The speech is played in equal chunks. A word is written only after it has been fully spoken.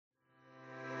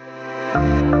Let's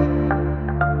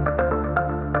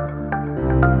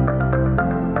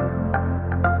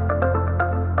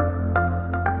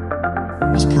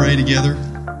pray together,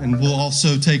 and we'll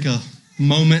also take a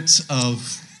moment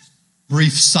of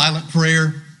brief silent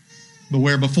prayer, but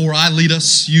where before I lead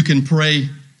us, you can pray.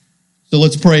 So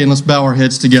let's pray and let's bow our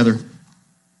heads together.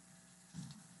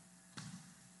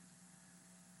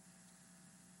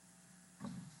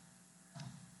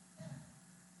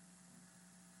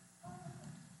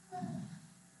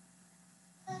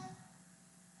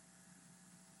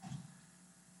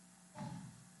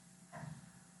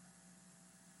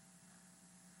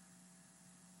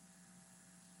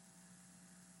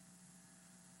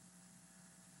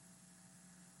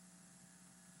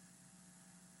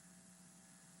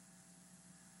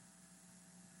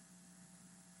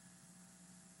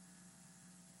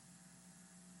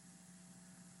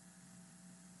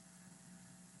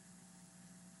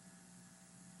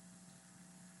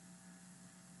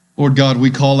 Lord God, we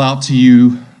call out to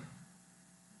you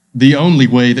the only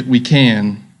way that we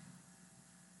can,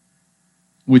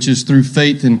 which is through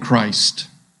faith in Christ.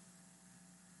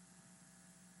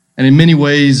 And in many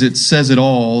ways, it says it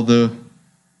all,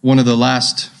 one of the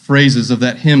last phrases of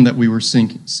that hymn that we were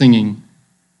singing,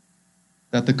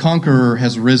 that the conqueror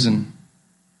has risen.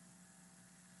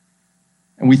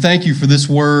 And we thank you for this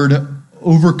word,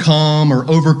 overcome or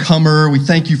overcomer. We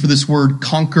thank you for this word,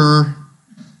 conquer.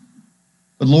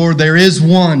 But Lord, there is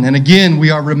one, and again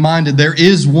we are reminded there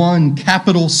is one,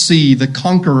 capital C, the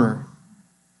conqueror.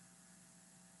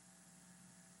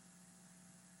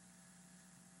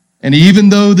 And even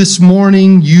though this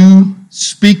morning you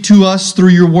speak to us through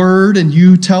your word and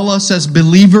you tell us as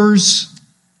believers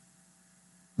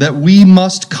that we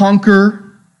must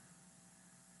conquer,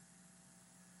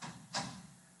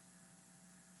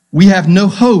 we have no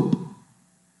hope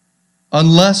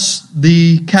unless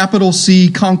the capital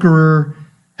C conqueror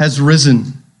has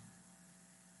risen,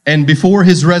 and before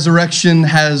his resurrection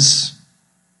has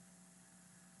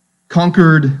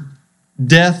conquered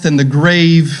death and the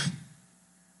grave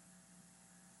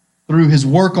through his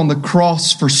work on the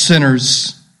cross for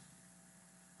sinners.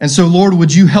 And so, Lord,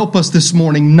 would you help us this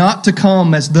morning not to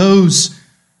come as those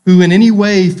who in any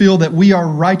way feel that we are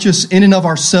righteous in and of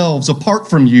ourselves apart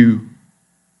from you,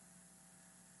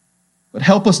 but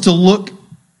help us to look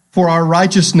for our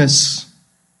righteousness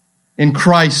in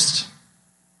Christ.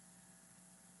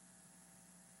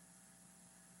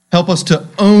 Help us to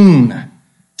own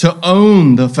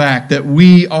the fact that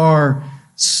we are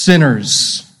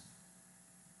sinners.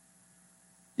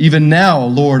 Even now,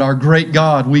 Lord, our great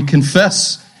God, we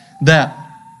confess that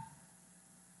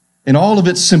in all of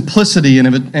its simplicity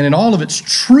and in all of its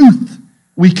truth,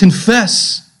 we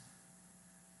confess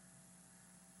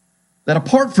that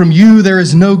apart from you, there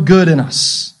is no good in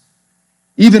us.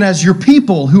 Even as your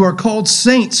people who are called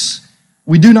saints,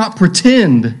 we do not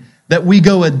pretend that we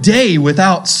go a day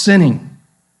without sinning.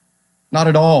 Not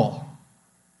at all.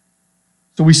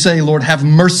 So we say, Lord, have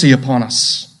mercy upon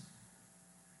us.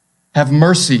 Have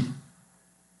mercy.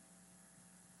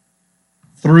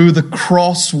 Through the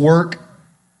cross work,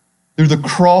 through the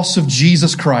cross of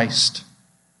Jesus Christ,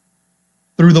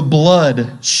 through the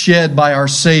blood shed by our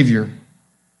Savior,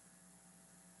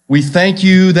 we thank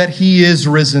you that he is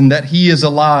risen, that he is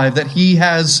alive, that he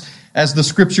has, as the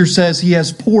scripture says, he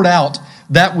has poured out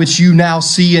that which you now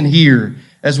see and hear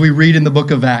as we read in the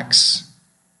book of Acts.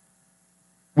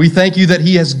 We thank you that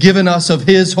he has given us of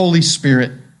his Holy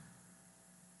Spirit.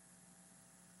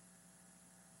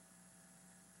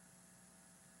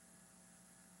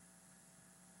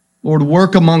 Lord,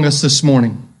 work among us this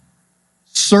morning,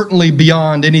 certainly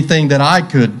beyond anything that I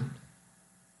could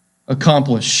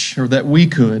accomplish or that we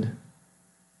could.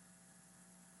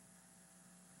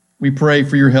 We pray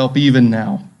for your help even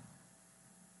now.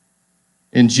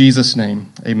 In Jesus'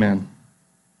 name, amen.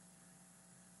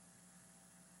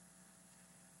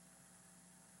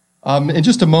 In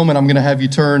just a moment, I'm going to have you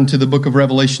turn to the book of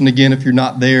Revelation again if you're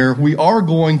not there. We are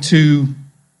going to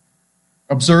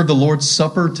observe the Lord's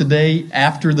Supper today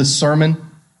after the sermon.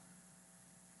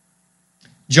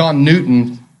 John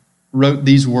Newton wrote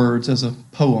these words as a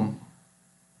poem.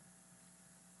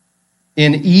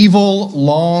 In evil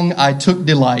long I took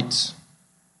delight,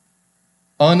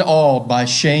 unawed by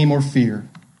shame or fear.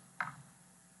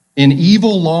 In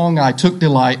evil long I took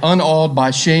delight, unawed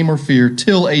by shame or fear,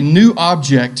 till a new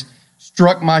object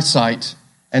struck my sight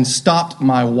and stopped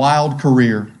my wild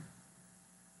career.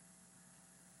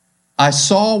 I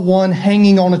saw one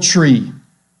hanging on a tree.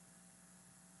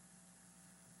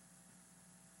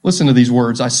 Listen to these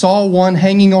words. I saw one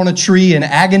hanging on a tree in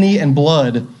agony and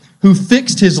blood, who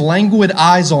fixed his languid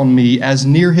eyes on me as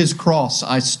near his cross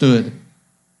I stood.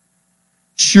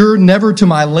 Sure, never to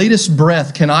my latest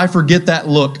breath can I forget that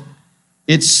look.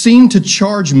 It seemed to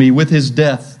charge me with his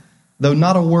death, though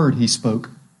not a word he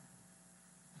spoke.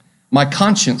 My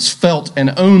conscience felt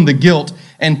and owned the guilt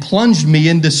and plunged me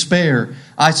in despair.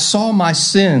 I saw my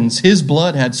sins his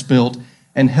blood had spilt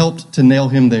and helped to nail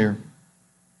him there.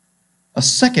 A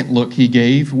second look he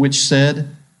gave, which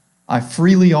said, I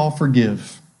freely all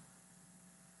forgive.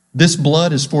 This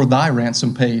blood is for thy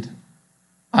ransom paid.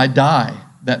 I die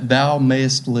that thou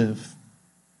mayest live.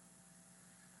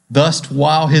 Thus,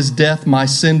 while his death my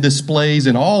sin displays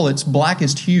in all its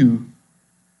blackest hue,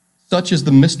 such is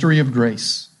the mystery of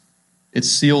grace, it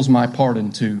seals my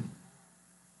pardon too.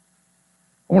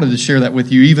 I wanted to share that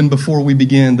with you even before we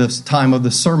begin this time of the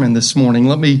sermon this morning.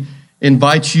 Let me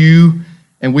invite you,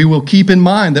 and we will keep in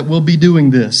mind that we'll be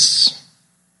doing this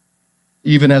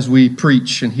even as we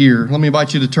preach and hear. Let me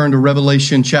invite you to turn to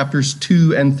Revelation chapters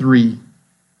 2 and 3.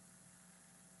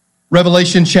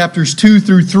 Revelation chapters 2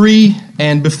 through 3.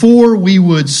 And before we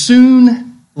would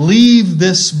soon leave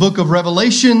this book of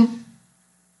Revelation,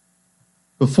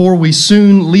 before we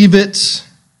soon leave it,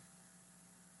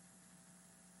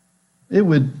 it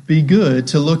would be good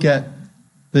to look at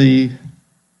the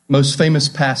most famous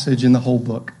passage in the whole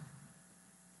book.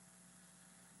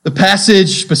 The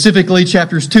passage, specifically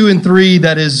chapters 2 and 3,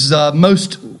 that is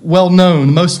most well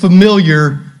known, most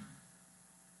familiar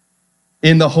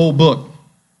in the whole book.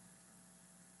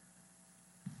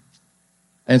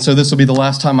 And so this will be the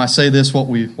last time I say this. What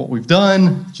we've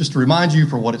done, just to remind you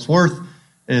for what it's worth,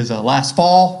 is last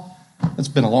fall. It's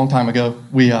been a long time ago.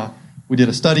 We did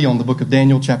a study on the book of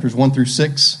Daniel, chapters 1 through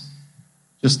 6,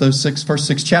 just those first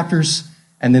six chapters.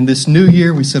 And then this new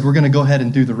year, we said we're going to go ahead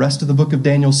and do the rest of the book of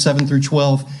Daniel, 7 through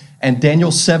 12. And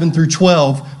Daniel 7 through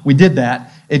 12, we did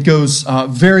that. It goes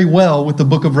very well with the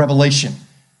book of Revelation.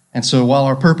 And so while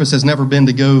our purpose has never been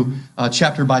to go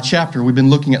chapter by chapter, we've been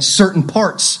looking at certain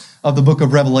parts of the book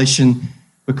of Revelation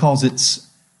because it's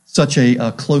such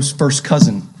a close first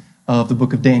cousin of the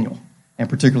book of Daniel, and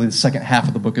particularly the second half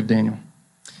of the book of Daniel.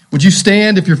 Would you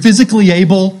stand, if you're physically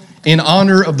able, in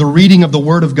honor of the reading of the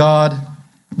Word of God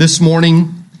this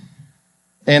morning?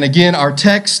 And again, our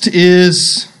text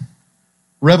is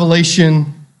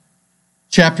Revelation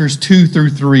chapters 2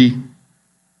 through 3.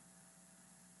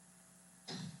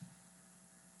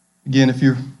 Again, if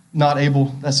you're not able,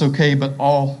 that's okay, but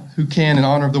all who can, in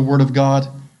honor of the Word of God,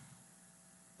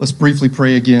 let's briefly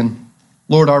pray again.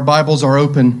 Lord, our Bibles are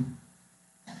open,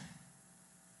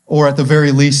 or at the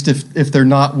very least, if they're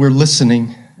not, we're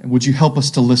listening. And would you help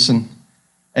us to listen?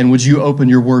 And would you open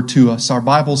your Word to us? Our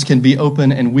Bibles can be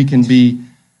open, and we can be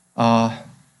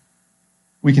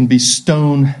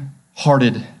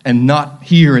stone-hearted and not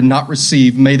hear and not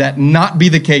receive. May that not be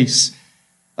the case.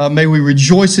 May we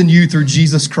rejoice in you through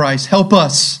Jesus Christ. Help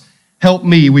us. Help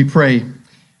me, we pray.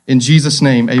 In Jesus'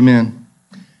 name, amen.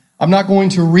 I'm not going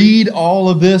to read all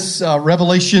of this,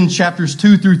 Revelation chapters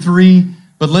 2 through 3,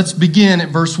 but let's begin at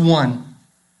verse 1.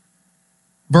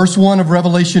 Verse 1 of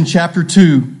Revelation chapter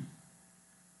 2.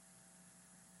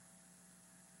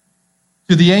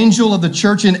 To the angel of the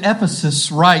church in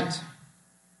Ephesus write,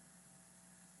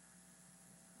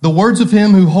 the words of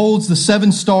him who holds the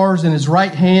 7 stars in his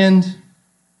right hand,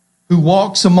 who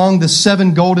walks among the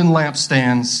 7 golden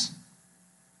lampstands.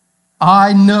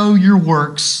 I know your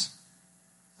works,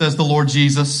 says the Lord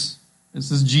Jesus.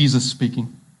 This is Jesus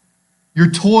speaking.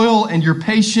 Your toil and your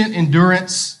patient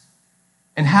endurance,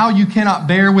 and how you cannot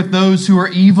bear with those who are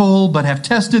evil, but have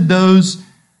tested those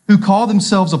who call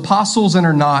themselves apostles and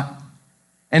are not,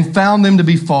 and found them to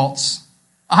be false.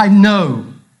 I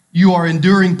know you are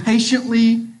enduring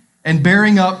patiently and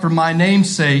bearing up for my name's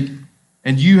sake,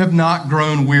 and you have not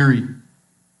grown weary.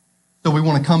 So we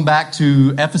want to come back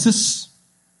to Ephesus,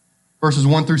 verses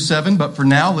 1 through 7, but for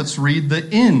now, let's read the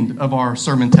end of our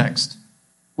sermon text,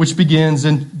 which begins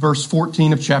in verse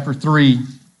 14 of chapter 3.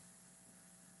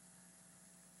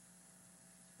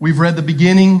 We've read the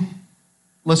beginning.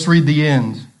 Let's read the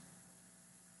end.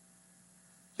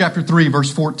 Chapter 3,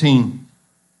 verse 14.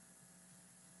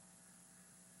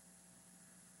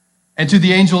 And to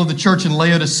the angel of the church in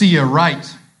Laodicea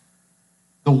write,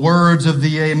 the words of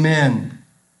the Amen,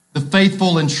 the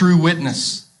faithful and true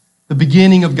witness, the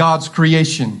beginning of God's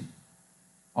creation,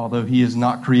 although he is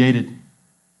not created.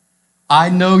 I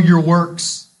know your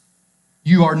works.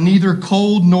 You are neither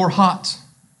cold nor hot.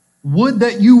 Would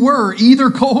that you were either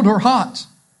cold or hot.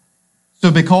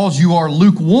 So because you are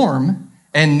lukewarm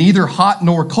and neither hot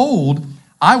nor cold,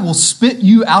 I will spit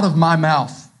you out of my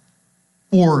mouth.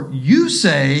 For you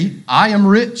say, I am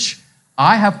rich,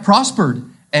 I have prospered,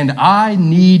 and I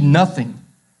need nothing,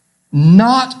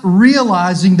 not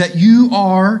realizing that you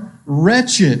are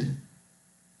wretched,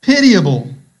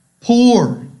 pitiable,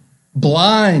 poor,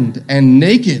 blind, and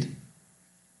naked.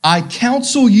 I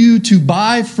counsel you to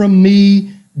buy from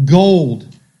me gold,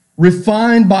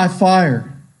 refined by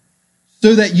fire,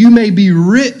 so that you may be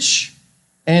rich,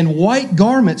 and white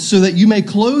garments, so that you may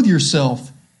clothe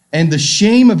yourself, and the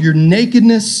shame of your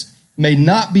nakedness may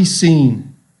not be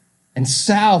seen, and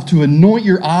salve to anoint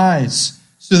your eyes,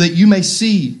 so that you may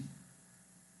see.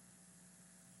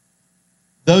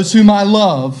 Those whom I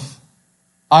love,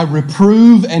 I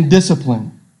reprove and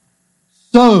discipline.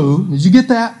 So, did you get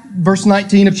that? Verse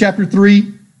 19 of chapter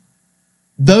 3.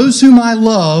 Those whom I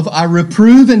love, I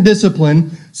reprove and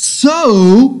discipline.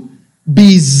 So,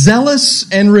 be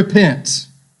zealous and repent.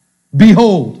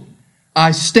 Behold,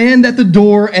 I stand at the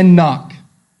door and knock.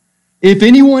 If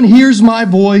anyone hears my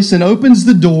voice and opens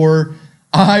the door,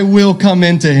 I will come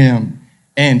into him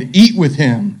and eat with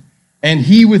him, and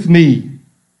he with me.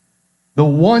 The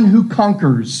one who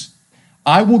conquers,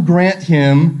 I will grant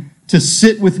him to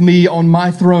sit with me on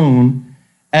my throne,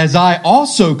 as I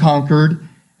also conquered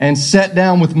and sat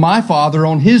down with my Father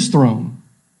on his throne.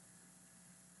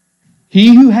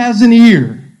 He who has an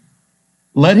ear,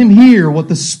 let him hear what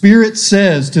the Spirit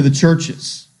says to the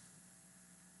churches.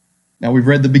 Now, we've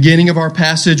read the beginning of our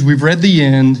passage, we've read the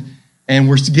end, and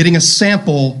we're getting a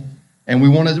sample, and we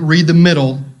want to read the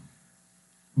middle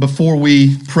before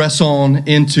we press on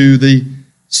into the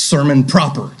sermon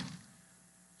proper.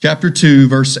 Chapter 2,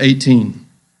 verse 18.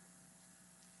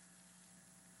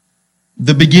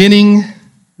 The beginning,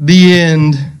 the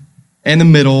end, and the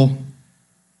middle,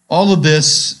 all of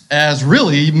this as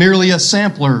really merely a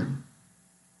sampler.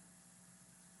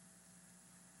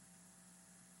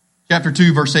 Chapter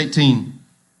 2, verse 18.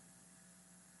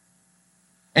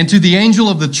 And to the angel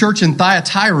of the church in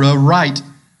Thyatira write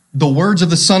the words of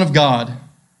the Son of God,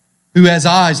 who has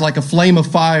eyes like a flame of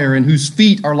fire and whose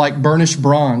feet are like burnished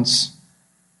bronze.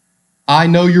 I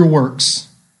know your works,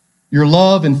 your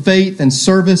love and faith and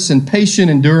service and patient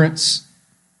endurance,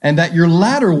 and that your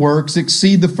latter works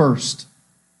exceed the first.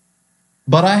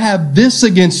 But I have this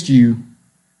against you.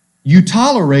 You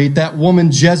tolerate that woman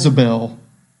Jezebel,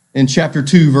 in chapter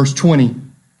 2, verse 20,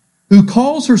 who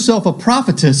calls herself a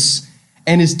prophetess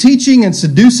and is teaching and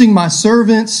seducing my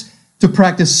servants to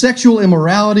practice sexual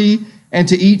immorality and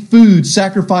to eat food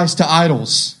sacrificed to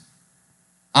idols.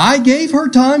 I gave her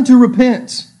time to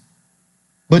repent,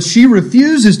 but she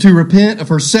refuses to repent of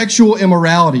her sexual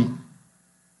immorality.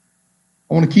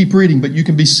 I want to keep reading, but you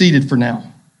can be seated for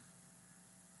now.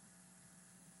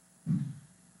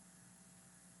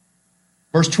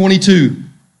 Verse 22.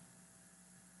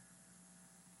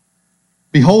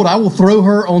 Behold, I will throw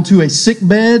her onto a sick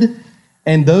bed,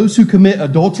 and those who commit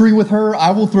adultery with her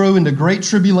I will throw into great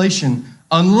tribulation,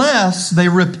 unless they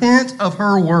repent of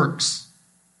her works.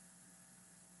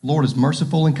 The Lord is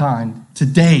merciful and kind.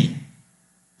 Today,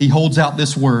 he holds out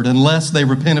this word, unless they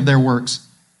repent of their works.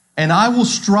 And I will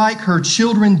strike her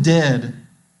children dead,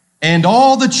 and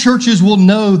all the churches will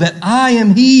know that I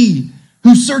am he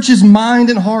who searches mind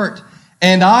and heart,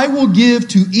 and I will give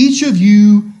to each of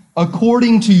you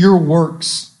according to your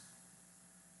works.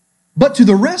 But to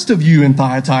the rest of you in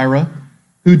Thyatira,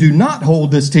 who do not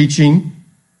hold this teaching,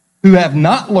 who have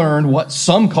not learned what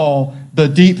some call the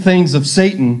deep things of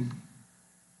Satan,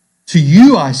 to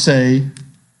you I say,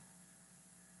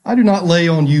 I do not lay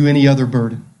on you any other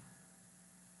burden.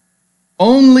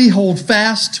 Only hold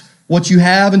fast what you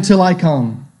have until I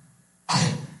come.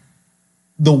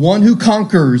 The one who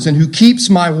conquers and who keeps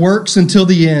my works until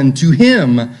the end, to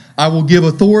him I will give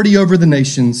authority over the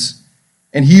nations,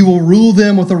 and he will rule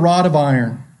them with a rod of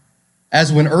iron,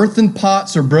 as when earthen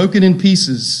pots are broken in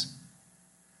pieces,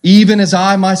 even as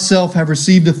I myself have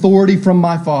received authority from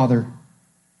my Father,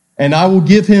 and I will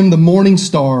give him the morning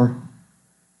star.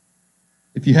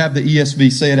 If you have the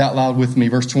ESV, say it out loud with me.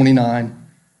 Verse 29.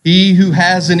 He who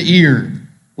has an ear,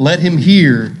 let him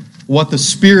hear what the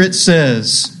Spirit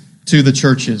says to the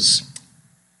churches.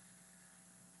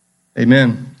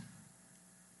 Amen.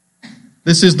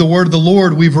 This is the word of the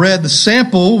Lord. We've read the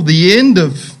sample, the end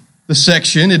of the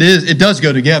section. It does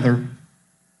go together,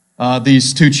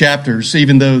 these two chapters,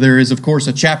 even though there is, of course,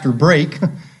 a chapter break.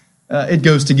 It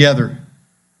goes together.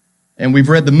 And we've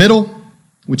read the middle,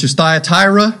 which is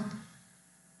Thyatira,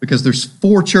 because there's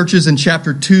 4 churches in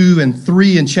chapter 2 and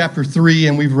 3 in chapter 3,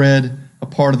 and we've read a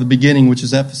part of the beginning, which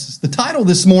is Ephesus. The title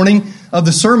this morning of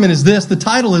the sermon is this. The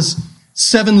title is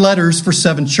 7 Letters for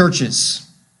 7 Churches.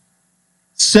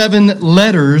 7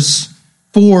 letters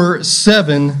for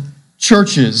 7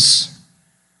 churches.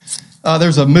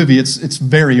 There's a movie, it's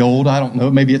very old. I don't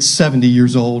know, maybe it's 70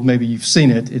 years old. Maybe you've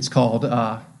seen it. It's called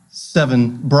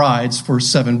 7 Brides for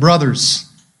 7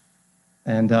 Brothers.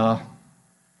 And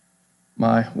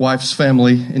My wife's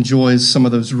family enjoys some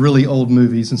of those really old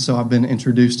movies, and so I've been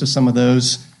introduced to some of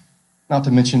those, not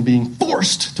to mention being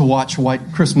forced to watch White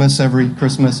Christmas every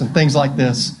Christmas and things like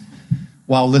this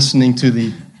while listening to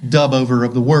the dub over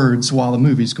of the words while the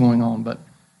movie's going on. But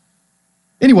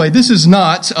anyway, this is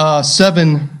not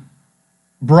 7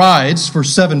 brides for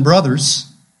 7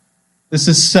 brothers. This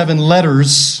is 7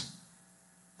 letters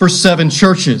for 7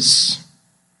 churches.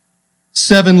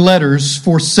 7 letters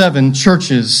for 7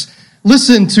 churches.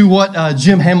 Listen to what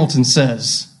Jim Hamilton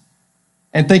says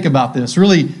and think about this.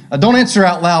 Really, don't answer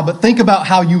out loud, but think about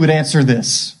how you would answer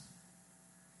this.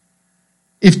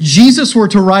 If Jesus were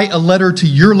to write a letter to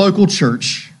your local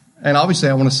church, and obviously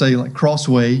I want to say like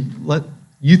Crossway, let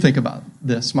you think about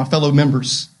this, my fellow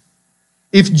members.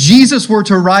 If Jesus were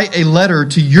to write a letter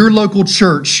to your local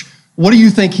church, what do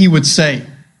you think he would say?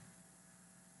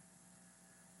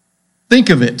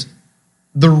 Think of it.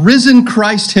 The risen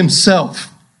Christ himself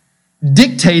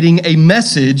dictating a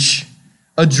message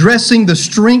addressing the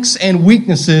strengths and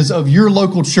weaknesses of your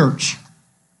local church,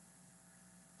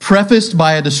 prefaced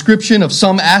by a description of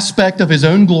some aspect of his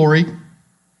own glory,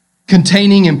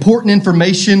 containing important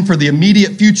information for the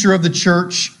immediate future of the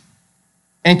church,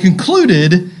 and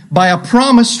concluded by a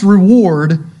promised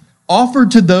reward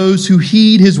offered to those who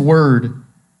heed his word.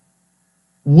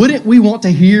 Wouldn't we want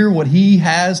to hear what he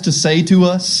has to say to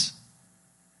us?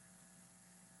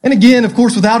 And again, of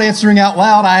course, without answering out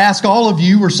loud, I ask all of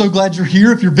you, we're so glad you're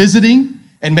here if you're visiting,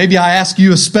 and maybe I ask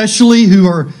you especially who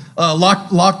are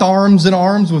locked arms in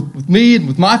arms with me and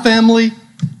with my family.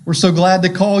 We're so glad to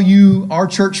call you our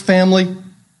church family.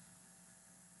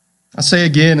 I say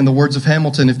again, in the words of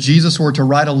Hamilton, if Jesus were to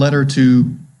write a letter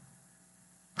to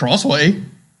Crossway,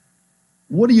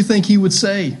 what do you think he would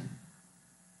say?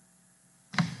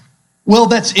 Well,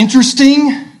 that's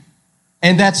interesting.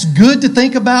 And that's good to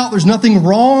think about. There's nothing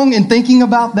wrong in thinking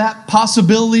about that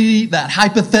possibility, that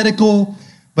hypothetical.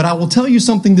 But I will tell you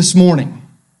something this morning.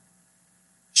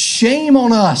 Shame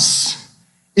on us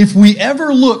if we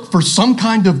ever look for some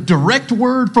kind of direct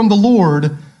word from the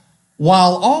Lord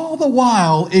while all the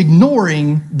while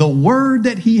ignoring the word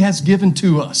that he has given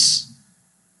to us.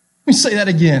 Let me say that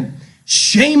again.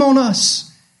 Shame on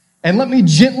us. And let me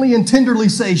gently and tenderly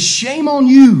say, shame on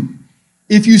you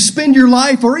if you spend your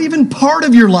life or even part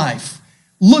of your life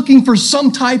looking for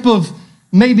some type of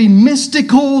maybe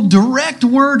mystical, direct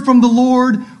word from the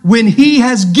Lord when he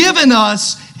has given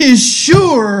us his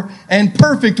sure and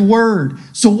perfect word.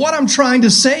 So what I'm trying to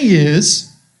say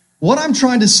is,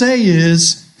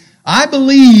 I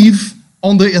believe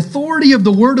on the authority of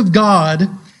the word of God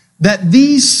that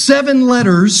these 7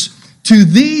 letters to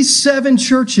these 7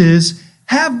 churches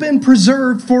have been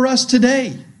preserved for us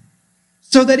today.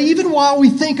 So that even while we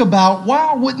think about,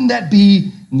 wow, wouldn't that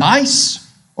be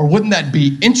nice? Or wouldn't that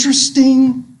be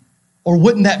interesting? Or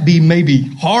wouldn't that be maybe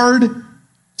hard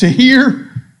to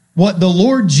hear what the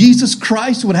Lord Jesus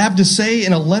Christ would have to say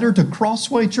in a letter to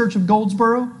Crossway Church of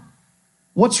Goldsboro?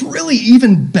 What's really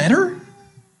even better?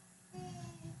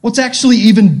 What's actually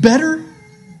even better?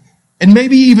 And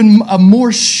maybe even a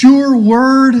more sure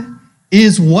word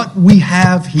is what we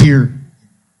have here.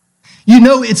 You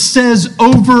know, it says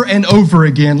over and over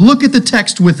again. Look at the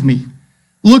text with me.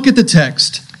 Look at the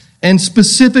text. And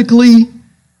specifically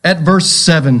at verse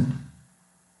 7.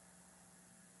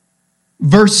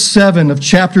 Verse 7 of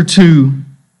chapter 2.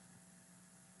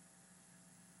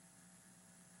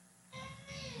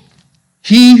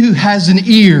 He who has an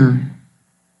ear,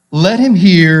 let him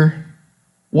hear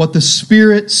what the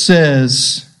Spirit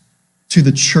says to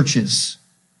the churches.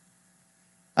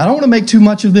 I don't want to make too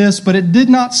much of this, but it did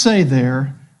not say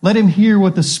there, let him hear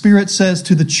what the Spirit says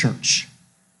to the church.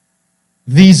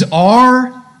 These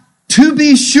are, to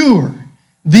be sure,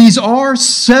 these are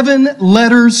 7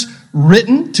 letters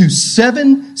written to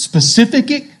 7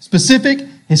 specific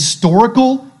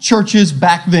historical churches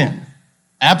back then.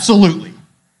 Absolutely.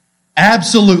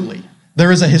 Absolutely.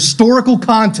 There is a historical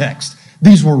context.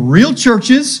 These were real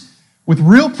churches with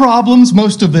real problems,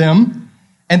 most of them,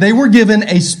 and they were given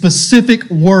a specific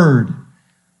word.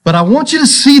 But I want you to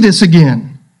see this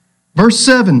again. Verse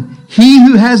 7, he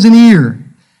who has an ear,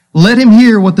 let him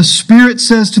hear what the Spirit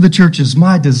says to the churches.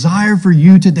 My desire for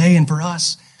you today and for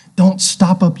us, don't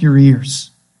stop up your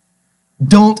ears.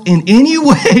 Don't in any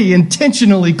way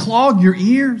intentionally clog your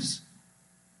ears,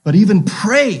 but even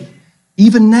pray,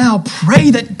 even now,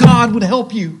 pray that God would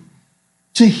help you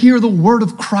to hear the word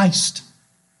of Christ,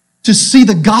 to see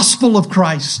the gospel of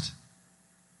Christ.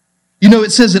 You know,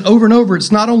 it says it over and over.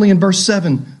 It's not only in verse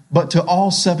 7, but to all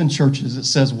 7 churches. It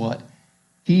says what?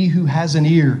 He who has an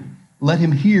ear, let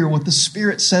him hear what the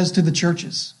Spirit says to the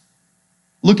churches.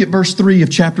 Look at verse 3 of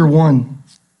chapter 1.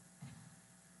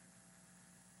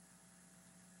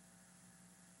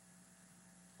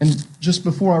 And just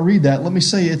before I read that, let me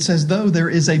say it's as though there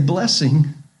is a blessing.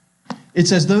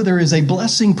 It's as though there is a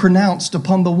blessing pronounced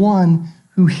upon the one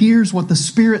who hears what the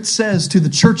Spirit says to the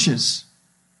churches.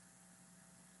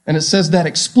 And it says that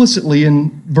explicitly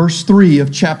in verse 3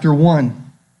 of chapter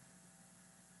 1.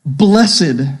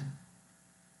 Blessed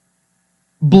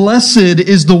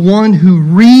is the one who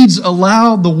reads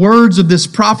aloud the words of this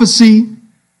prophecy,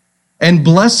 and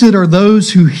blessed are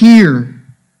those who hear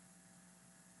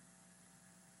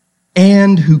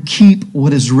and who keep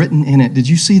what is written in it. Did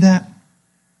you see that?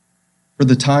 For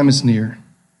the time is near.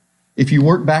 If you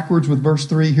work backwards with verse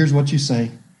 3, here's what you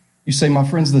say. You say, my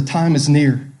friends, the time is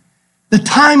near. The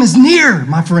time is near,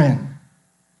 my friend.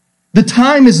 The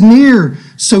time is near,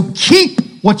 so keep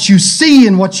what you see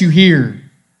and what you hear.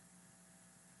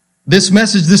 This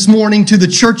message this morning to the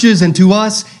churches and to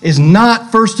us is not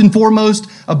first and foremost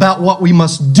about what we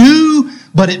must do,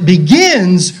 but it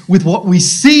begins with what we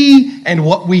see and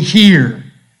what we hear.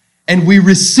 And we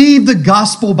receive the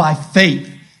gospel by faith.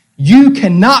 You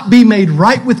cannot be made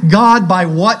right with God by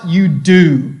what you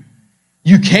do.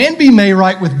 You can be made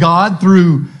right with God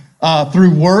through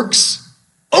works,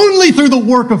 only through the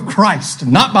work of Christ,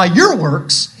 not by your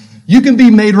works. You can be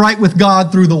made right with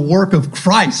God through the work of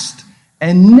Christ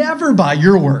and never by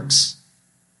your works.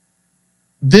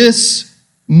 This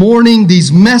morning,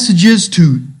 these messages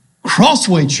to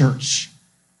Crossway Church,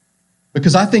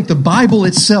 because I think the Bible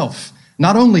itself,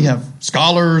 not only have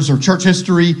scholars or church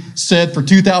history said for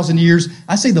 2,000 years,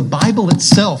 I say the Bible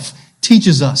itself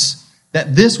teaches us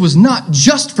that this was not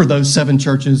just for those 7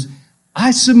 churches.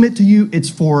 I submit to you, it's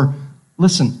for,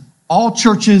 listen, all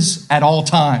churches at all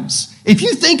times. If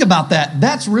you think about that,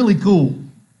 that's really cool.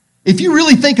 If you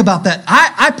really think about that,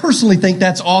 I personally think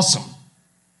that's awesome.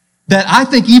 That I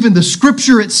think even the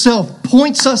scripture itself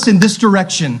points us in this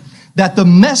direction, that the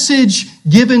message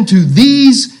given to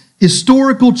these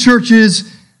historical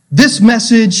churches, this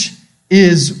message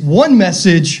is one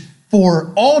message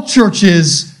for all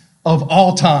churches of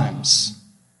all times.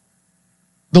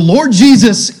 The Lord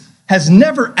Jesus has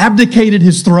never abdicated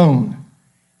his throne.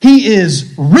 He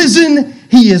is risen.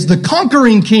 He is the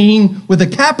conquering king with a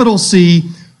capital C.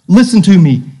 Listen to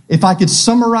me. If I could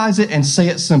summarize it and say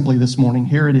it simply this morning,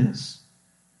 here it is.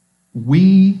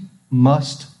 We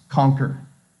must conquer.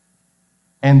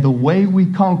 And the way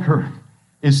we conquer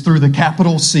is through the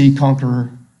capital C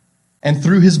conqueror, and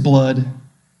through his blood,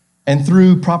 and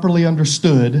through, properly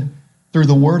understood, through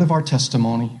the word of our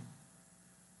testimony,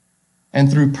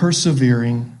 and through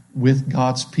persevering with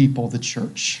God's people, the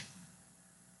church.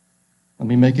 Let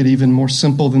me make it even more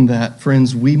simple than that.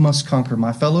 Friends, we must conquer.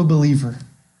 My fellow believer,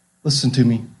 listen to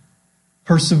me.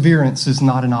 Perseverance is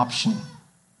not an option.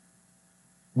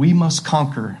 We must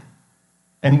conquer,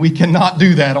 and we cannot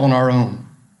do that on our own.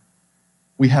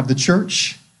 We have the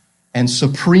church, and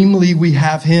supremely we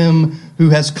have him who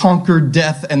has conquered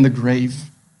death and the grave.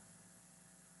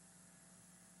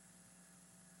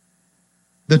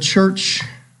 The church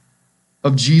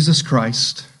of Jesus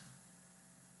Christ,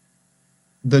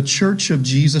 the church of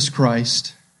Jesus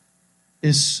Christ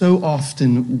is so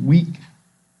often weak.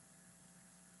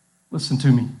 Listen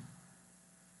to me.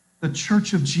 The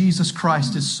church of Jesus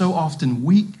Christ is so often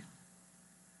weak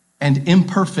and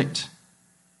imperfect,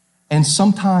 and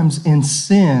sometimes in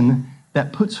sin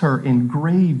that puts her in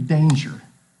grave danger.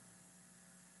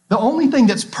 The only thing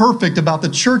that's perfect about the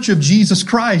church of Jesus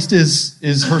Christ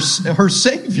is her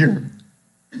Savior.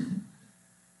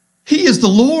 He is the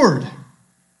Lord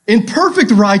in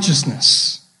perfect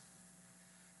righteousness.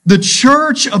 The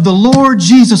church of the Lord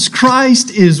Jesus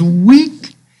Christ is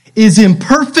weak, is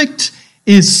imperfect,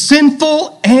 is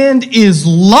sinful, and is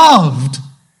loved.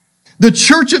 The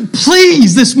church,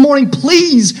 please, this morning,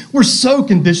 please, we're so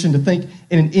conditioned to think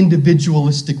in an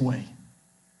individualistic way.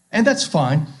 And that's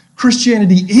fine.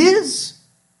 Christianity is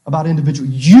about individual.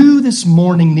 You this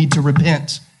morning need to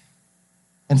repent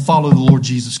and follow the Lord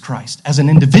Jesus Christ. As an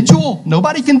individual,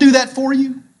 nobody can do that for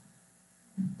you.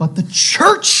 But the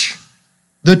church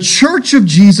of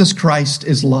Jesus Christ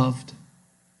is loved.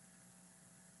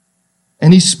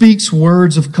 And he speaks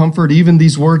words of comfort, even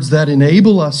these words that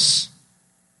enable us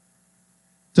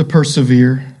to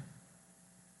persevere.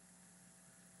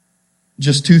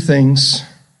 Just two things.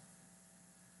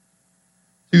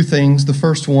 The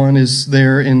first one is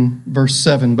there in verse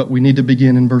 7, but we need to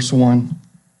begin in verse 1.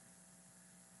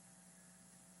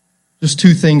 Just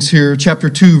two things here. Chapter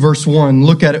 2, verse 1.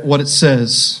 Look at it, what it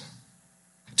says.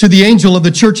 To the angel of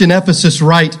the church in Ephesus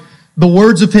write, the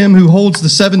words of him who holds the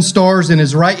 7 stars in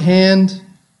his right hand,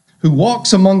 who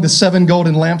walks among the 7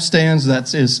 golden lampstands,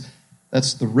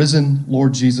 that's the risen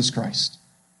Lord Jesus Christ.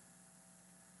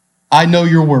 I know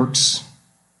your works,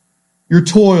 your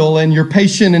toil and your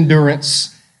patient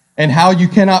endurance, and how you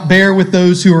cannot bear with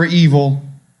those who are evil,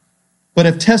 but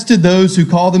have tested those who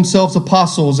call themselves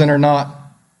apostles and are not,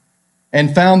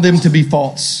 and found them to be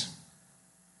false.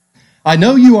 I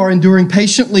know you are enduring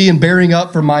patiently and bearing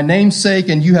up for my name's sake,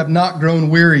 and you have not grown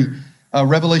weary.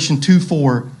 Revelation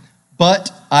 2:4.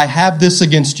 But I have this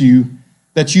against you,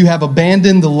 that you have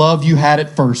abandoned the love you had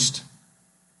at first.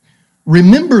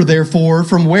 Remember, therefore,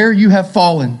 from where you have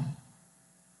fallen.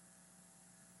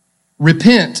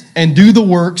 Repent and do the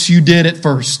works you did at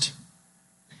first.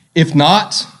 If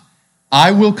not,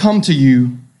 I will come to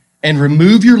you and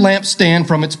remove your lampstand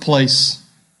from its place.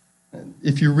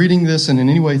 If you're reading this and in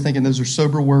any way thinking those are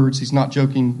sober words, he's not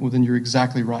joking, well, then you're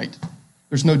exactly right.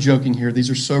 There's no joking here. These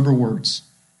are sober words.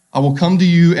 I will come to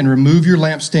you and remove your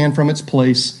lampstand from its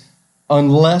place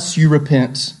unless you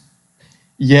repent.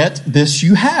 Yet this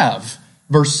you have.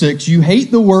 Verse 6, you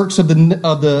hate the works of the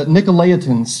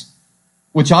Nicolaitans,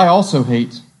 which I also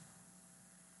hate.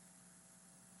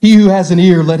 He who has an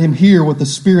ear, let him hear what the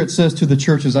Spirit says to the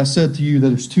churches. I said to you that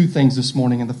there's two things this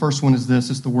morning, and the first one is this.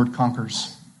 It's the word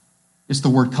conquers. It's the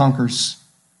word conquers.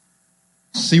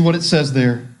 See what it says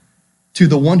there. To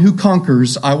the one who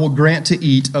conquers, I will grant to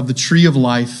eat of the tree of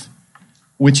life,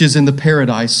 which is in the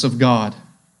paradise of God.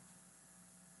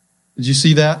 Did you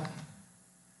see that?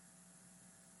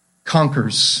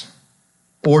 Conquers.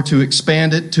 Or to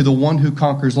expand it, to the one who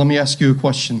conquers. Let me ask you a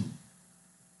question.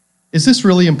 Is this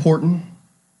really important?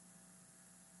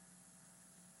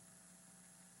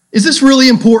 Is this really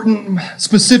important,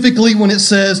 specifically when it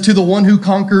says, to the one who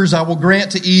conquers, I will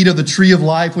grant to eat of the tree of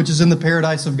life, which is in the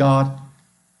paradise of God?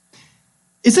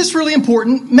 Is this really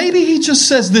important? Maybe he just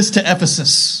says this to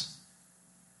Ephesus.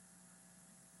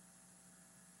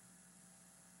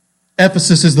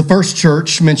 Ephesus is the first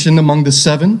church mentioned among the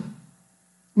seven.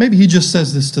 Maybe he just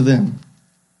says this to them.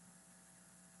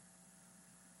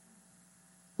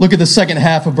 Look at the second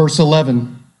half of verse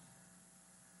 11.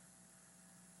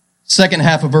 Second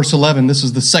half of verse 11, this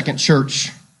is the second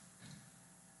church.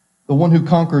 The one who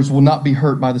conquers will not be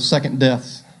hurt by the second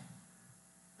death.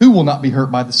 Who will not be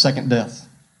hurt by the second death?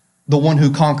 The one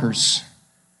who conquers.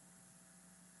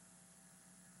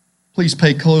 Please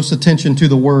pay close attention to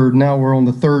the word. Now we're on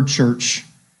the third church,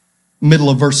 middle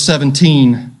of verse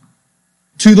 17.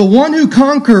 To the one who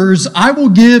conquers, I will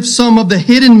give some of the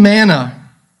hidden manna.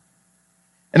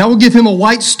 And I will give him a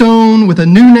white stone with a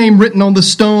new name written on the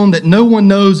stone that no one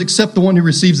knows except the one who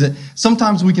receives it.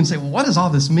 Sometimes we can say, well, what does all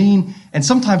this mean? And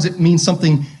sometimes it means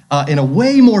something in a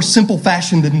way more simple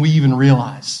fashion than we even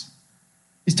realize.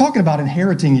 He's talking about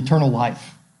inheriting eternal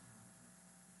life.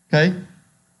 Okay?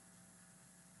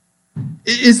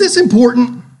 Is this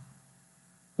important?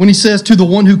 When he says to the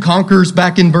one who conquers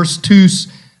back in verse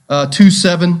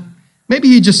 2:7, maybe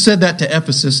he just said that to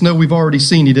Ephesus. No, we've already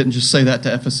seen he didn't just say that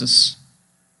to Ephesus.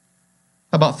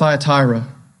 How about Thyatira,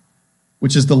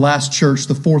 which is the last church,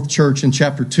 the fourth church in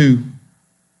chapter 2,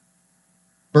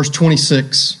 verse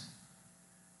 26.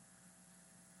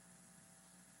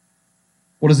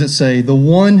 What does it say? The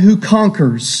one who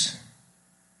conquers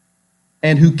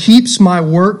and who keeps my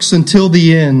works until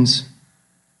the end,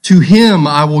 to him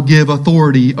I will give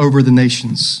authority over the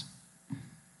nations.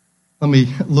 Let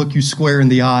me look you square in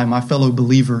the eye, my fellow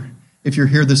believer. If you're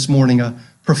here this morning, a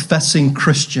professing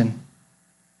Christian,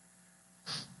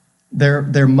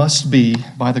 there must be,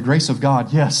 by the grace of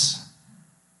God, yes,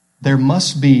 there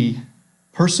must be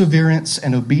perseverance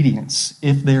and obedience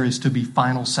if there is to be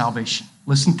final salvation.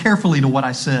 Listen carefully to what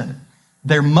I said.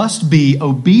 There must be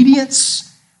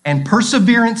obedience and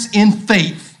perseverance in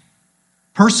faith.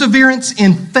 Perseverance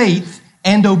in faith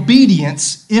and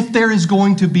obedience if there is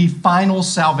going to be final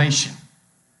salvation.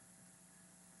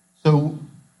 So,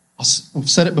 I've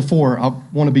said it before. I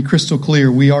want to be crystal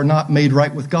clear. We are not made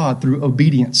right with God through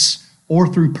obedience or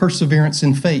through perseverance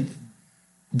in faith.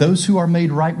 Those who are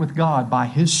made right with God by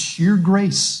his sheer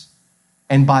grace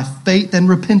and by faith and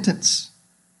repentance,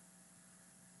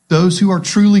 those who are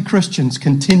truly Christians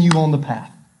continue on the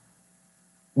path.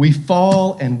 We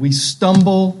fall and we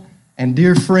stumble, and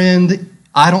dear friend,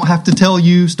 I don't have to tell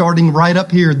you, starting right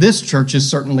up here, this church is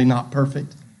certainly not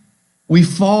perfect. We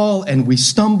fall and we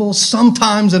stumble,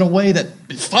 sometimes in a way that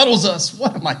befuddles us.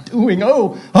 What am I doing?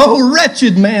 Oh,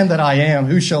 wretched man that I am.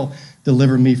 Who shall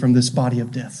deliver me from this body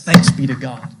of death? Thanks be to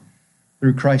God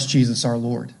through Christ Jesus our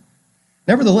Lord.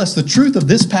 Nevertheless, the truth of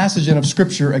this passage and of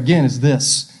Scripture, again, is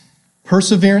this.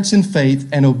 Perseverance in faith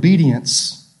and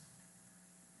obedience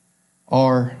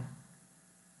are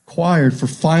required for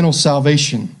final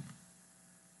salvation.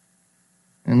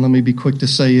 And let me be quick to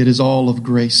say it is all of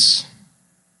grace.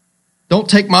 Don't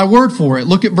take my word for it.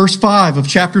 Look at verse 5 of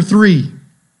chapter 3.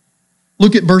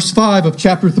 Look at verse 5 of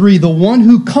chapter 3. The one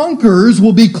who conquers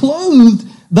will be clothed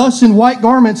thus in white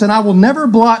garments, and I will never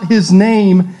blot his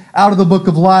name out of the book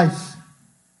of life.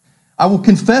 I will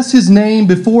confess his name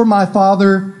before my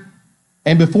Father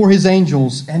and before his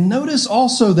angels. And notice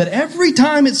also that every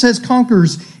time it says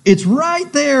conquers, it's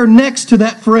right there next to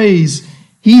that phrase,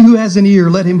 he who has an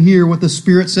ear, let him hear what the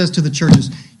Spirit says to the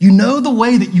churches. You know the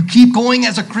way that you keep going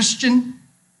as a Christian?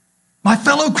 My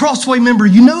fellow Crossway member,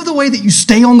 you know the way that you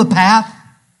stay on the path?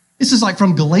 This is like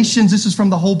from Galatians. This is from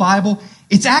the whole Bible.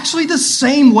 It's actually the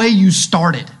same way you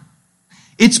started.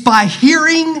 It's by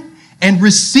hearing and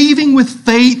receiving with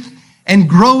faith and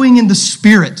growing in the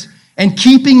Spirit and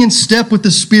keeping in step with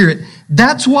the Spirit.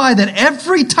 That's why that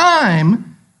every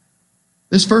time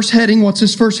this first heading, what's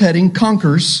this first heading?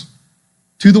 Conquers,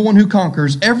 to the one who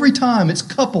conquers. Every time it's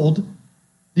coupled,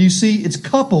 do you see? It's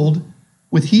coupled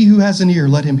with he who has an ear,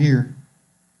 let him hear.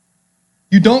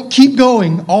 You don't keep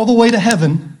going all the way to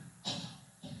heaven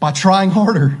by trying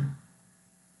harder.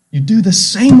 You do the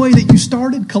same way that you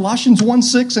started, Colossians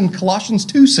 1:6 and Colossians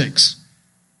 2:6.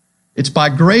 It's by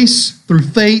grace through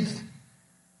faith.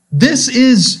 This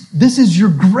is your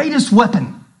greatest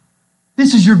weapon.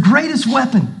 This is your greatest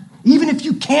weapon. Even if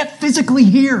you can't physically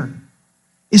hear,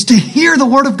 is to hear the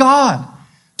Word of God,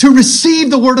 to receive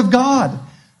the Word of God,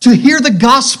 to hear the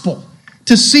gospel,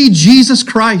 to see Jesus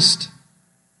Christ.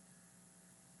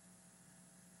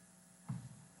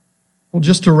 Well,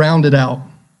 just to round it out,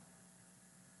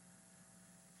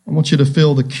 I want you to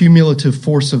feel the cumulative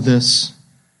force of this.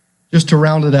 Just to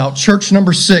round it out, church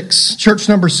number 6,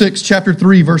 chapter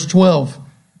 3, verse 12.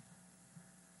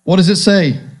 What does it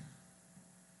say?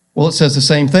 Well, it says the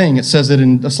same thing. It says it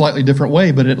in a slightly different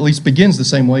way, but it at least begins the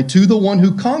same way. To the one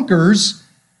who conquers,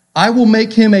 I will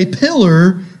make him a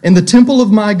pillar in the temple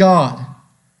of my God.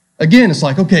 Again, it's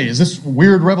like, okay, is this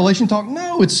weird Revelation talk?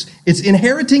 No, it's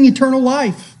inheriting eternal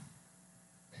life.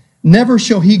 Never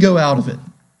shall he go out of it.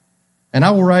 And I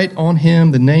will write on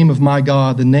him the name of my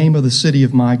God, the name of the city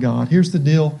of my God. Here's the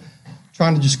deal.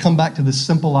 Trying to just come back to this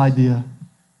simple idea.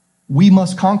 We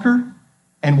must conquer.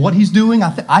 And what he's doing,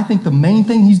 I think the main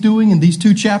thing he's doing in these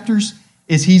 2 chapters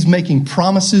is he's making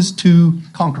promises to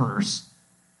conquerors.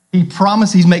 He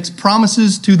makes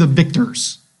promises to the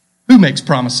victors. Who makes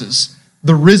promises?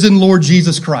 The risen Lord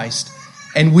Jesus Christ.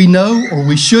 And we know, or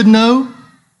we should know,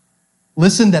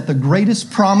 listen, that the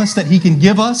greatest promise that he can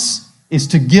give us is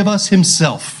to give us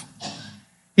himself.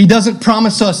 He doesn't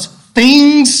promise us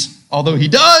things, although he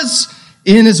does,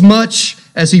 inasmuch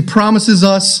as he promises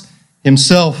us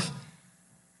himself.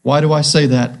 Why do I say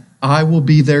that? I will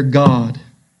be their God,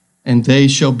 and they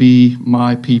shall be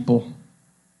my people.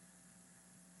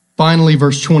 Finally,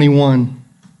 verse 21.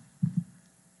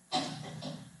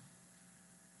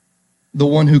 The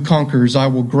one who conquers, I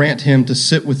will grant him to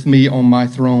sit with me on my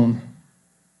throne.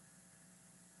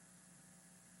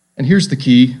 And here's the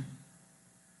key.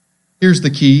 Here's the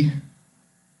key.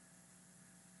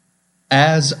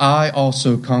 As I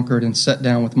also conquered and sat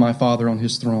down with my Father on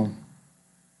his throne.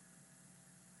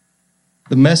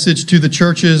 The message to the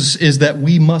churches is that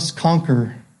we must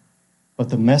conquer. But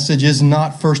the message is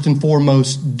not first and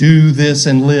foremost, do this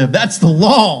and live. That's the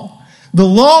law. The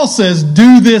law says,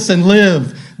 do this and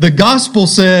live. The gospel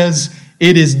says,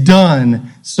 it is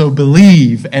done. So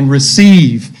believe and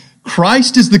receive.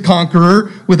 Christ is the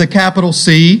conqueror with a capital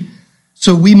C.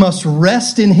 So we must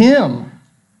rest in him.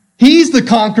 He's the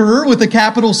conqueror with a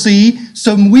capital C.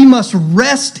 So we must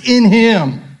rest in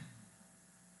him.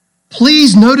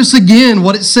 Please notice again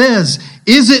what it says.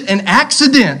 Is it an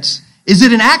accident? Is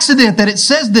it an accident that it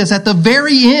says this at the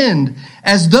very end,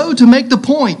 as though to make the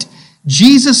point?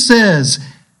 Jesus says,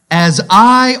 as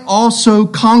I also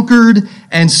conquered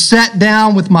and sat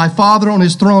down with my Father on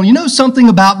his throne. You know something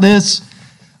about this?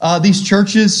 These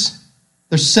churches,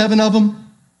 there's 7 of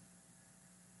them.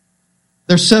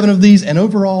 There's 7 of these, and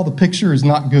overall the picture is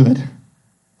not good.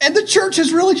 And the church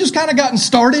has really just kind of gotten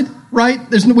started, right?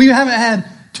 We haven't had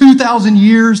 2,000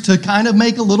 years to kind of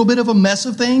make a little bit of a mess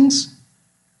of things.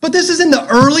 But this is in the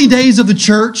early days of the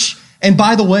church. And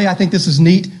by the way, I think this is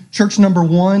neat. Church number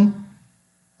 1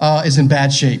 is in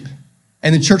bad shape.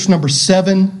 And then church number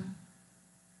 7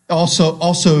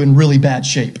 also in really bad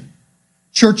shape.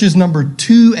 Churches number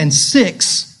 2 and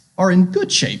 6 are in good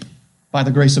shape by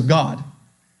the grace of God.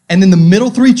 And then the middle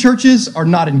 3 churches are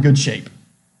not in good shape.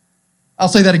 I'll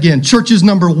say that again. Churches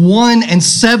number 1 and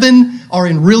 7 are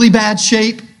in really bad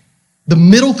shape. The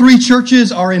middle 3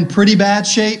 churches are in pretty bad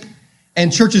shape.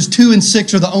 And churches 2 and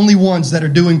 6 are the only ones that are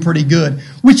doing pretty good.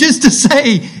 Which is to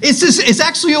say, it's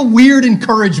actually a weird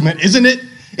encouragement, isn't it?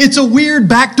 It's a weird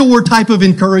backdoor type of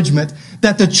encouragement.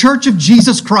 that the church of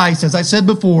Jesus Christ, as I said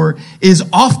before, is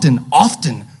often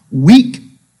weak,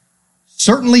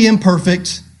 certainly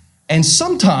imperfect, and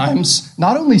sometimes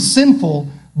not only sinful,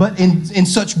 but in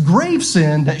such grave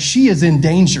sin that she is in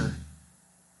danger.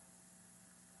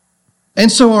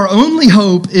 And so our only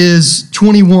hope is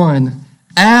 21.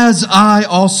 As I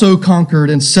also conquered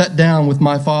and sat down with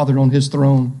my Father on his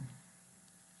throne.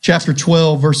 Chapter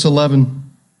 12, verse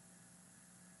 11.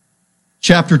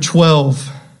 Chapter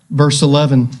 12, verse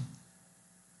 11.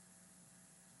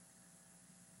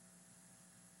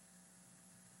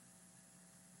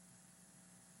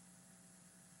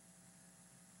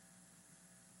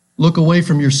 Look away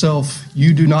from yourself.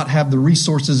 You do not have the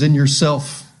resources in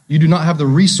yourself. You do not have the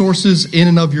resources in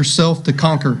and of yourself to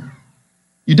conquer.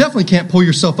 You definitely can't pull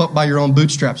yourself up by your own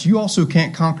bootstraps. You also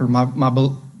can't conquer, my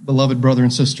beloved brother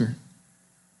and sister.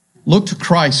 Look to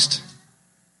Christ.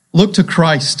 Look to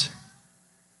Christ.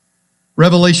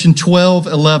 Revelation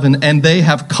 12:11. And they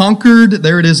have conquered,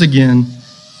 there it is again.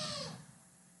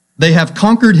 They have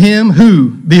conquered him,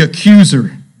 who? The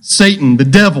accuser, Satan, the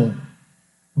devil,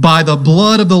 by the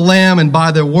blood of the Lamb and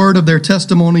by the word of their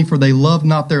testimony, for they love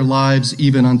not their lives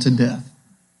even unto death.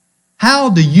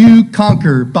 How do you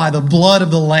conquer? By the blood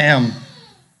of the Lamb.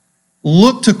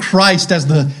 Look to Christ, as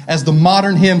the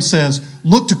modern hymn says,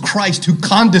 look to Christ who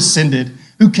condescended,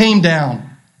 who came down.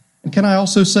 And can I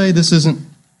also say this isn't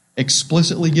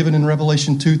explicitly given in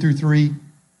Revelation 2-3?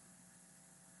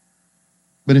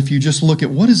 But if you just look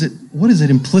at what is it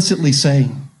implicitly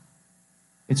saying?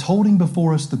 It's holding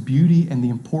before us the beauty and the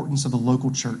importance of the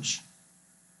local church.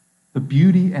 The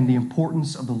beauty and the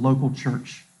importance of the local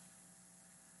church.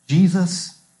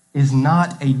 Jesus is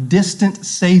not a distant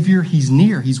Savior. He's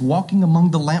near. He's walking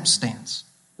among the lampstands.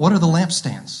 What are the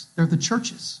lampstands? They're the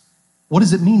churches. What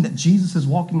does it mean that Jesus is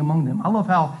walking among them? I love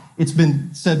how it's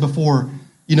been said before.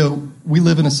 You know, we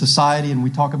live in a society, and we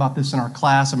talk about this in our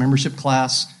class, a membership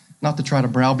class, not to try to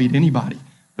browbeat anybody,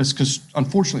 but it's because,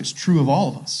 unfortunately, it's true of all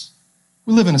of us.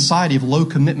 We live in a society of low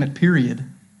commitment, period.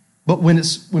 But when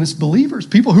it's believers,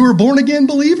 people who are born again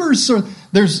believers, so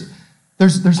there's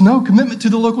no commitment to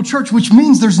the local church, which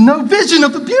means there's no vision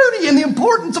of the beauty and the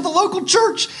importance of the local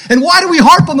church. And why do we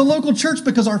harp on the local church?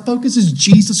 Because our focus is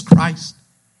Jesus Christ.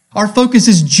 Our focus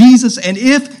is Jesus. And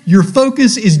if your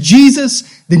focus is Jesus,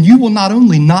 then you will not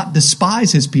only not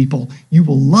despise his people, you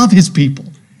will love his people.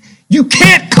 You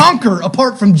can't conquer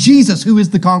apart from Jesus, who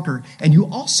is the conqueror. And you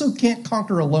also can't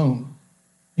conquer alone.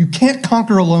 You can't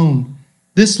conquer alone.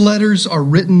 These letters are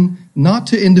written not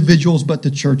to individuals, but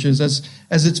to churches.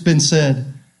 As it's been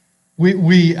said,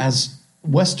 we as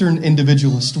Western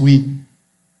individualists,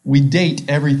 we date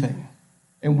everything.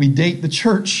 And we date the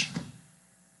church.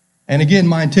 And again,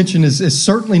 my intention is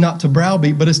certainly not to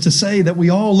browbeat, but is to say that we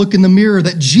all look in the mirror,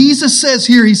 that Jesus says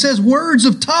here, he says words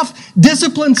of tough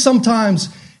discipline sometimes.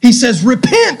 He says,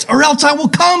 repent, or else I will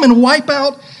come and wipe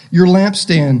out your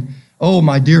lampstand. Oh,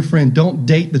 my dear friend, don't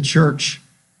date the church.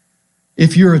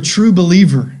 If you're a true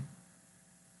believer,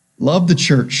 love the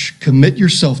church, commit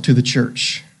yourself to the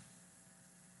church.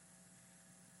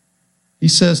 He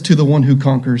says to the one who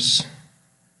conquers.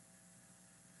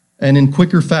 And in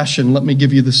quicker fashion, let me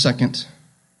give you the second.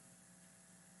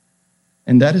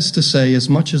 And that is to say, as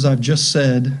much as I've just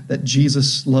said that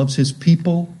Jesus loves his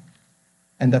people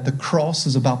and that the cross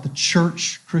is about the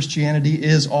church, Christianity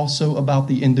is also about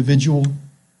the individual.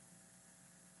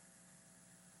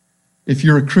 If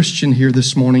you're a Christian here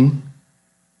this morning,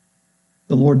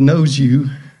 the Lord knows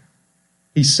you.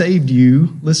 He saved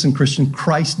you. Listen, Christian,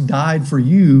 Christ died for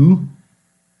you,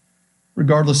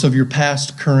 regardless of your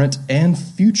past, current, and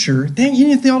future. Dang, you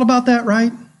didn't think about that,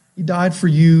 right? He died for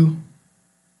you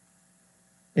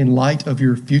in light of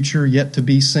your future yet to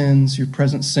be sins, your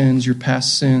present sins, your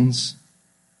past sins.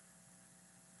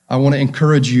 I want to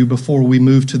encourage you before we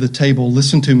move to the table.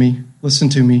 Listen to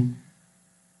me,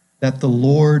 that the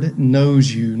Lord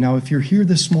knows you. Now, if you're here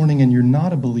this morning and you're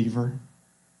not a believer,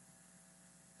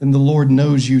 then the Lord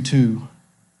knows you too.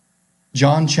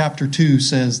 John chapter 2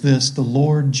 says this, the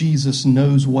Lord Jesus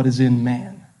knows what is in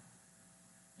man.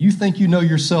 You think you know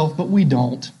yourself, but we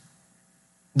don't.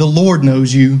 The Lord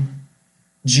knows you.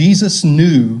 Jesus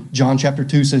knew, John chapter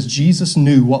 2 says, Jesus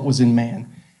knew what was in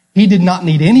man. He did not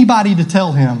need anybody to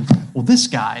tell him, well, this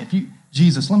guy,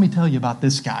 Jesus, let me tell you about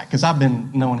this guy, because I've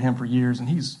been knowing him for years, and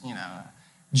he's,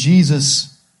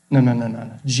 Jesus,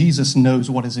 no. Jesus knows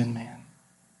what is in man.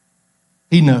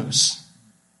 He knows.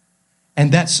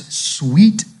 And that's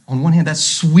sweet. On one hand, that's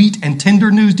sweet and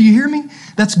tender news. Do you hear me?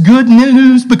 That's good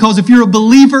news, because if you're a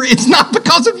believer, it's not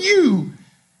because of you.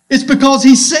 It's because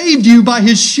he saved you by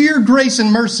his sheer grace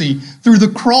and mercy through the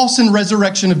cross and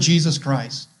resurrection of Jesus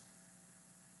Christ.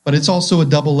 but it's also a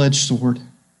double-edged sword.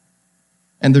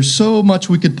 And there's so much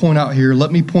we could point out here.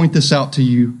 Let me point this out to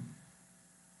you.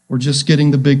 We're just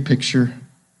getting the big picture.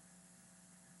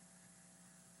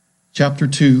 Chapter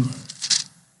 2,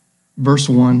 verse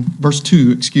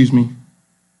 2,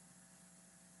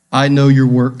 I know your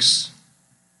works.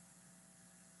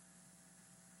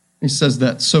 He says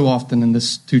that so often in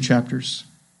this 2 chapters.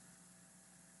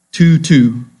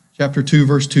 Chapter 2,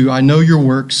 verse 2, I know your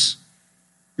works,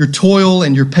 your toil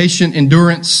and your patient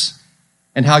endurance,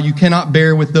 and how you cannot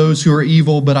bear with those who are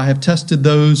evil, but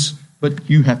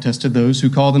you have tested those who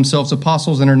call themselves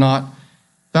apostles and are not,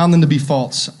 found them to be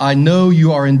false. I know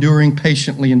you are enduring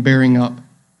patiently and bearing up.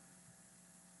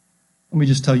 Let me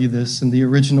just tell you this. In the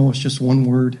original, it's just one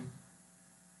word.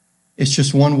 It's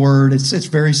just one word. It's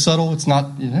very subtle. It's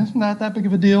not that big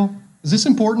of a deal. Is this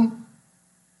important?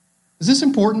 Is this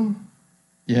important?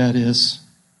 Yeah, it is.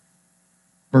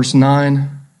 Verse 9,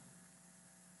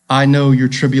 I know your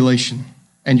tribulation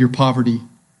and your poverty,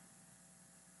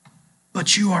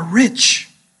 but you are rich.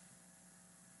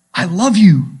 I love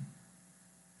you.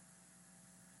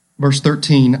 Verse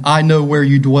 13, I know where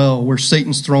you dwell, where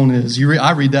Satan's throne is.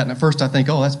 I read that, and at first I think,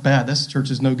 oh, that's bad. This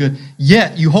church is no good.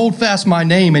 Yet you hold fast my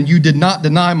name, and you did not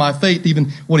deny my faith.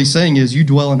 Even what he's saying is you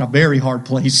dwell in a very hard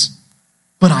place.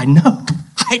 But I know.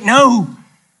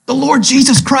 The Lord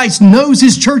Jesus Christ knows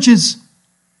his churches.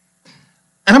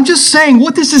 And I'm just saying,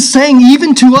 what this is saying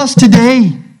even to us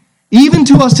today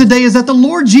is that the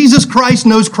Lord Jesus Christ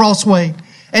knows Crossway.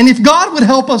 And if God would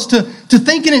help us to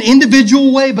think in an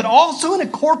individual way, but also in a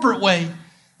corporate way,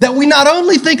 that we not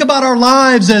only think about our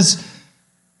lives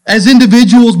as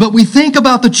individuals, but we think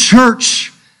about the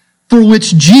church for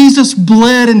which Jesus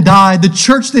bled and died, the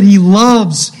church that he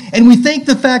loves. And we think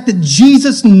the fact that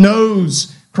Jesus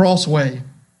knows Crossway.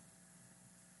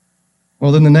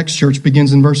 Well, then the next church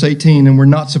begins in verse 18, and we're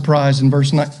not surprised in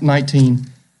verse 19.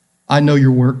 I know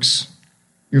your works,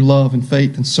 your love and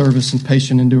faith and service and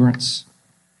patient endurance.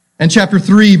 And chapter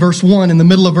 3, verse 1, in the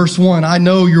middle of verse 1, I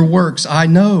know your works, I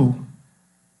know.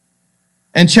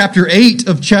 And verse 8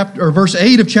 of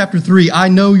chapter 3, I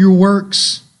know your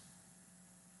works.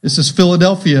 This is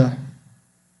Philadelphia.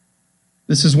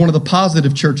 This is one of the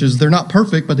positive churches. They're not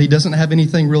perfect, but he doesn't have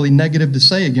anything really negative to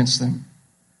say against them,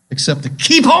 except to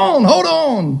keep on, hold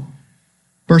on.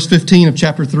 Verse 15 of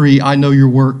chapter 3, I know your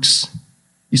works.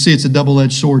 You see, it's a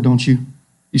double-edged sword, don't you?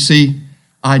 You see,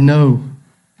 I know.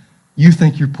 You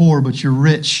think you're poor, but you're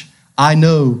rich. I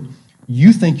know.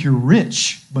 You think you're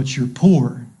rich, but you're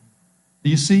poor. Do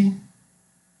you see?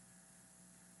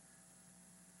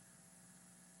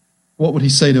 What would he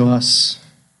say to us?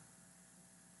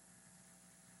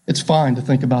 It's fine to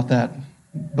think about that,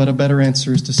 but a better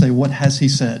answer is to say, what has he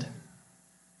said?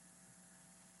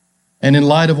 And in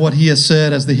light of what he has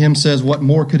said, as the hymn says, what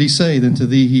more could he say than to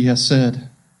thee he has said?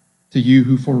 To you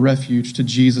who for refuge to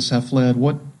Jesus have fled.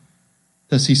 What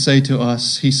does he say to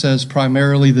us? He says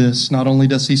primarily this. Not only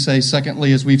does he say,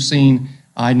 secondly, as we've seen,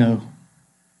 I know.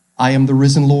 I am the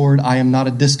risen Lord. I am not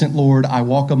a distant Lord. I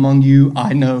walk among you.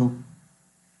 I know.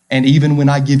 And even when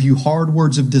I give you hard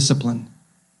words of discipline,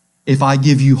 if I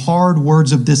give you hard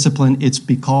words of discipline, it's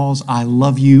because I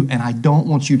love you and I don't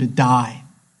want you to die.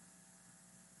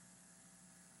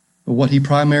 But what he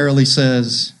primarily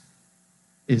says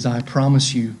is, I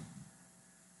promise you,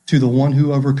 to the one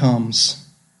who overcomes,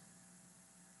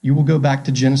 you will go back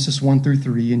to Genesis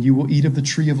 1-3, and you will eat of the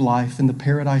tree of life in the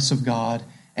paradise of God,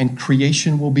 and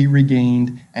creation will be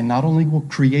regained. And not only will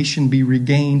creation be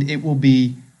regained, it will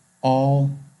be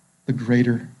all the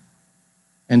greater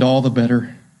and all the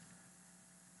better.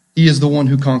 He is the one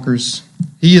who conquers.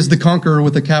 He is the conqueror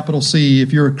with a capital C.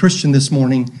 If you're a Christian this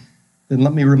morning, then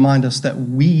let me remind us that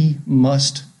we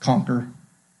must conquer.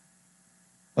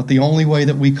 But the only way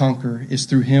that we conquer is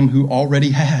through him who already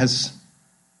has.